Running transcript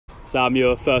Sam,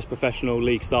 your first professional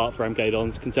league start for MK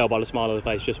Dons. Can tell by the smile on the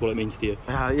face just what it means to you.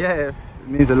 Yeah, it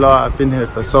means a lot. I've been here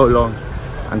for so long,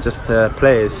 and just to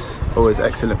play is always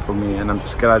excellent for me, and I'm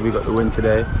just glad we got the win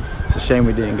today. It's a shame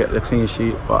we didn't get the clean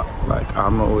sheet, but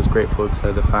I'm always grateful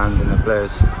to the fans and the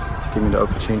players to give me the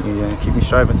opportunity and keep me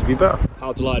striving to be better.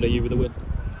 How delighted are you with the win?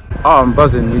 Oh, I'm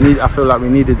buzzing. I feel like we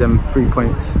needed them 3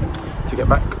 points to get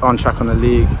back on track on the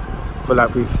league. I feel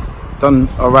like we've done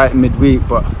alright midweek,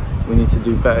 but we need to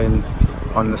do better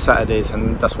on the Saturdays,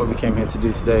 and that's what we came here to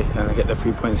do today, and I get the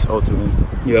 3 points ultimately.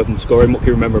 You opened scoring. What can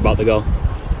you remember about the goal?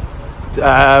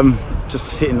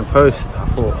 Just hitting the post. I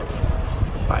thought,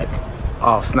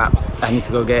 oh snap, I need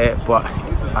to go get it, but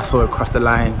I saw it cross the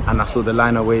line, and I saw the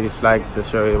liner wave his flag to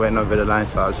show it went over the line,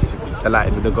 so I was just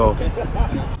delighted with the goal.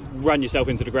 Ran yourself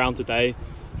into the ground today.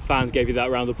 Fans gave you that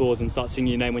round of applause and started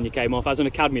singing your name when you came off. As an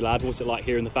academy lad, what's it like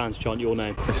hearing the fans chant your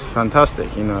name? It's fantastic,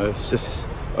 it's just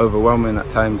overwhelming at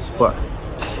times, but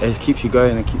it keeps you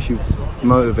going and keeps you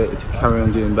motivated to carry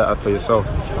on doing better for yourself.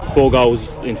 4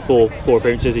 goals in four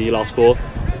appearances in your last 4.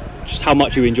 Just how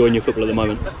much are you enjoying your football at the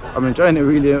moment? I'm enjoying it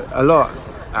really a lot.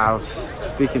 I was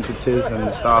speaking to Tiz and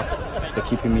the staff. They're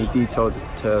keeping me detailed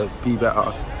to be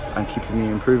better and keeping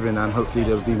me improving, and hopefully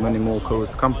there'll be many more goals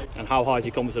to come. And how high is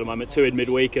your confidence at the moment? 2 in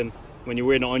midweek, and when you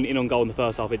were in on goal in the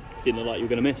first half, it didn't look like you were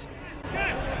going to miss.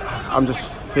 I'm just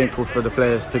thankful for the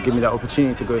players to give me that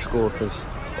opportunity to go score, because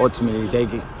ultimately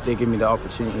they give me the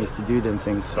opportunities to do them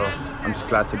things, so I'm just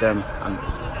glad to them and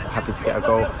happy to get a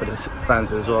goal for the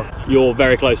fans as well. You're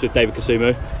very close with David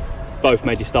Kasumu. Both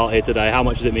made you start here today. How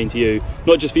much does it mean to you,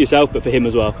 not just for yourself but for him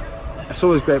as well? It's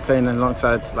always great playing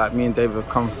alongside, me and David have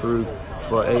come through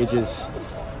for ages,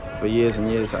 for years and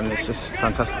years, and it's just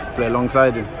fantastic to play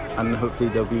alongside him, and hopefully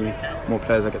there'll be more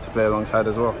players I get to play alongside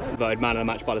as well. Voted man of the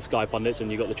match by the Sky pundits, and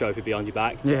you got the trophy behind your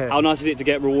back. Yeah. How nice is it to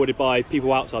get rewarded by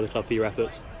people outside the club for your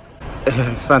efforts?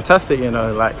 It's fantastic,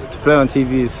 to play on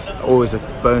TV is always a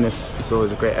bonus. It's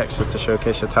always a great extra to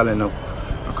showcase your talent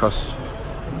across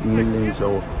millions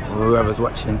or whoever's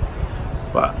watching.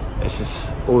 But it's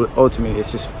just ultimately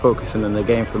it's just focusing on the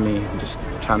game for me and just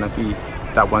trying to be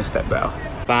that one step better.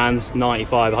 Fans,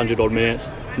 95, 100 odd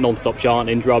minutes, non-stop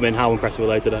chanting, drumming. How impressive were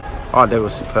they today? Oh, they were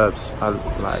superb.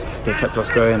 They kept us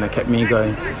going, they kept me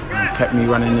going, and kept me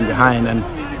running in behind, and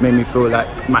made me feel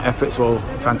like my efforts were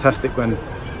fantastic when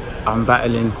I'm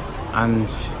battling and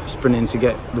sprinting to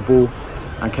get the ball,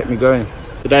 and kept me going.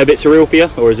 Today a bit surreal for you,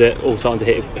 or is it all starting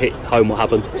to hit home what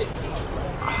happened?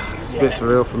 It's a bit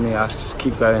surreal for me. I just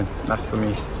keep going. That's for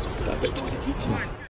me. Perfect. Cheers.